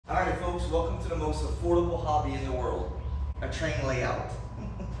welcome to the most affordable hobby in the world, a train layout.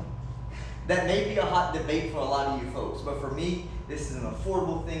 That may be a hot debate for a lot of you folks, but for me, this is an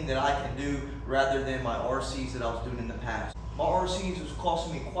affordable thing that I can do rather than my RCs that I was doing in the past. My RCs was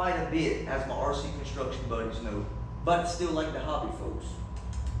costing me quite a bit, as my RC construction buddies know, but still like the hobby folks.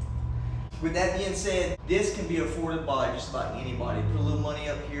 With that being said, this can be afforded by just about anybody. Put a little money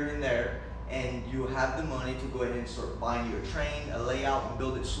up here and there, and you have the money to go ahead and start buying you a train, a layout, and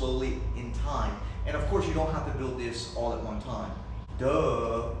build it slowly in time. And of course, you don't have to build this all at one time.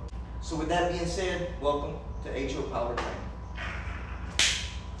 Duh. So with that being said, welcome to HO Powertrain.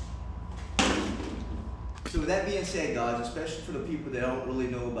 So with that being said, guys, especially for the people that don't really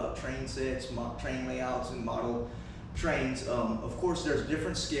know about train sets, train layouts, and model trains, of course there's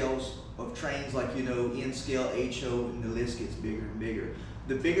different scales of trains, like, you know, N scale, HO, and the list gets bigger and bigger.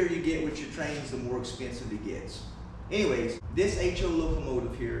 The bigger you get with your trains, the more expensive it gets. Anyways, this HO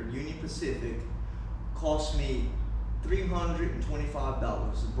locomotive here, Union Pacific, cost me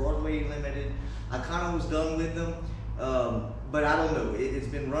 $325. Broadway Limited. I kind of was done with them, but I don't know. It's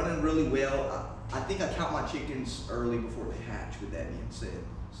been running really well. I think I count my chickens early before they hatch, with that being said.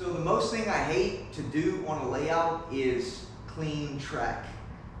 So the most thing I hate to do on a layout is clean track.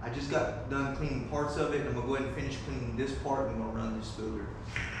 I just got done cleaning parts of it, and I'm gonna go ahead and finish cleaning this part, and I'm gonna run this filter.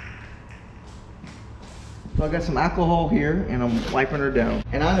 So I got some alcohol here, and I'm wiping her down.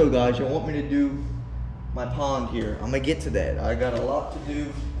 And I know, guys, you want me to do my pond here. I'm gonna get to that. I got a lot to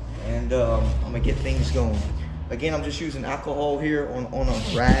do, and I'm gonna get things going. Again, I'm just using alcohol here on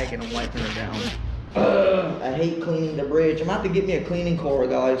a rag, and I'm wiping her down. I hate cleaning the bridge. I'm gonna have to get me a cleaning car,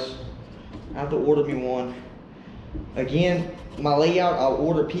 guys. I have to order me one. Again, my layout, I'll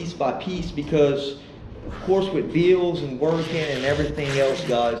order piece by piece because, of course, with bills and working and everything else,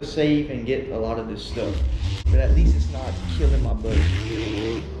 guys, save and get a lot of this stuff. But at least it's not killing my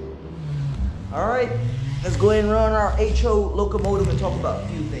budget. All right, let's go ahead and run our HO locomotive and talk about a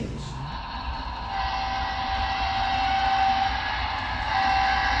few things.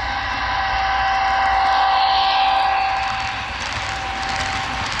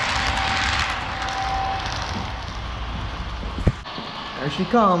 There she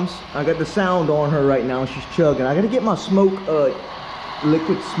comes. I got the sound on her right now. She's chugging. I gotta get my smoke,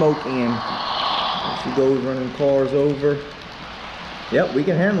 liquid smoke in. There she goes, running cars over. Yep, we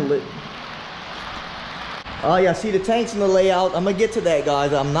can handle it. Oh yeah, see the tanks in the layout. I'm gonna get to that,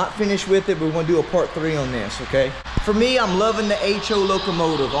 guys. I'm not finished with it, but we're gonna do a part 3 on this, okay? For me, I'm loving the HO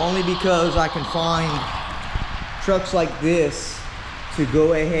locomotive only because I can find trucks like this to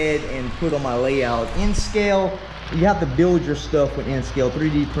go ahead and put on my layout. In scale, you have to build your stuff with N-scale,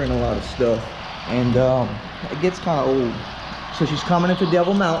 3D print a lot of stuff, and it gets kind of old. So she's coming into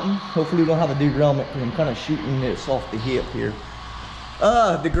Devil Mountain. Hopefully we don't have a derailment because I'm kind of shooting this off the hip here.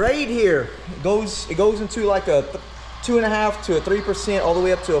 The grade here, it goes into like a 2.5 to a 3%, all the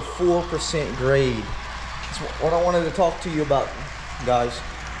way up to a 4% grade. That's what I wanted to talk to you about, guys.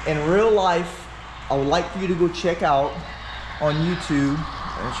 In real life, I would like for you to go check out on YouTube.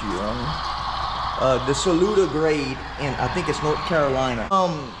 There she is. The Saluda grade, and I think it's North Carolina.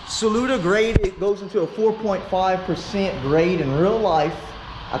 Saluda grade, it goes into a 4.5% grade in real life.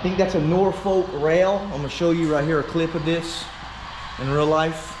 I think that's a Norfolk rail. I'm gonna show you right here a clip of this in real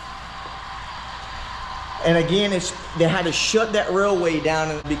life. And again, they had to shut that railway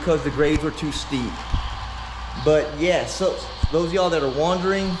down because the grades were too steep. But yeah, so those of y'all that are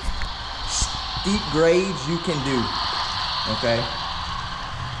wondering, steep grades you can do, okay?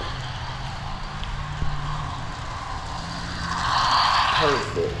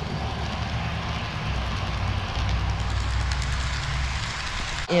 Perfect.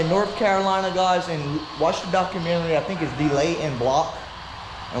 In North Carolina, guys, and watch the documentary. I think it's Delay and Block,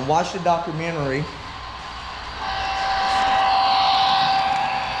 and watch the documentary.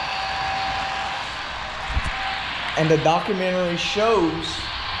 And the documentary shows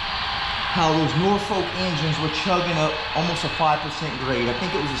how those Norfolk engines were chugging up almost a 5% grade. I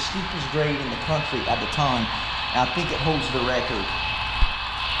think it was the steepest grade in the country at the time, and I think it holds the record.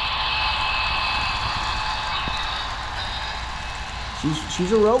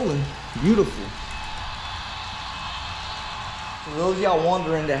 She's a rolling, beautiful. For those of y'all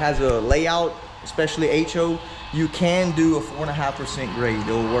wondering that has a layout, especially HO, you can do a 4.5% grade.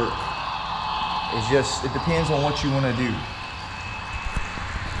 It'll work. It's just, it depends on what you want to do.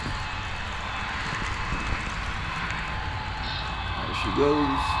 There she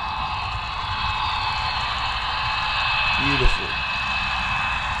goes. Beautiful.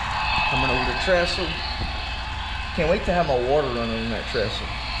 Coming over the trestle. Can't wait to have my water running in that trestle.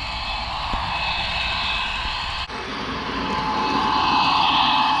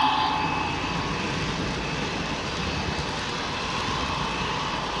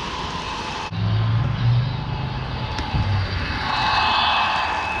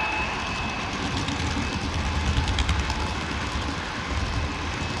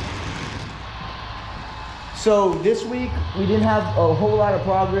 So this week we didn't have a whole lot of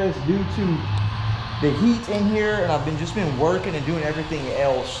progress due to the heat in here, and I've just been working and doing everything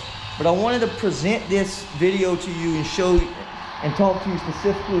else. But I wanted to present this video to you and show and talk to you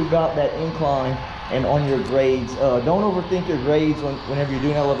specifically about that incline and on your grades. Don't overthink your grades whenever you're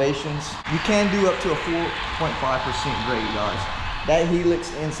doing elevations. You can do up to a 4.5% grade, guys. That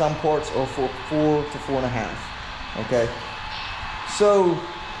helix in some parts are for 4 to 4.5. Okay, so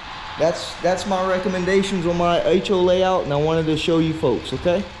that's my recommendations on my HO layout, and I wanted to show you folks.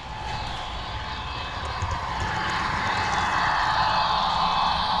 Okay.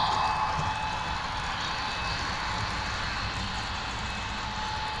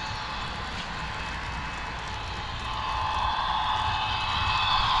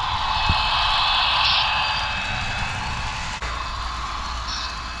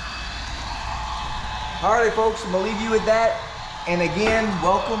 Alright folks, I'm going to leave you with that. And again,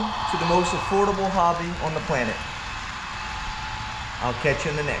 welcome to the most affordable hobby on the planet. I'll catch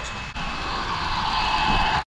you in the next one.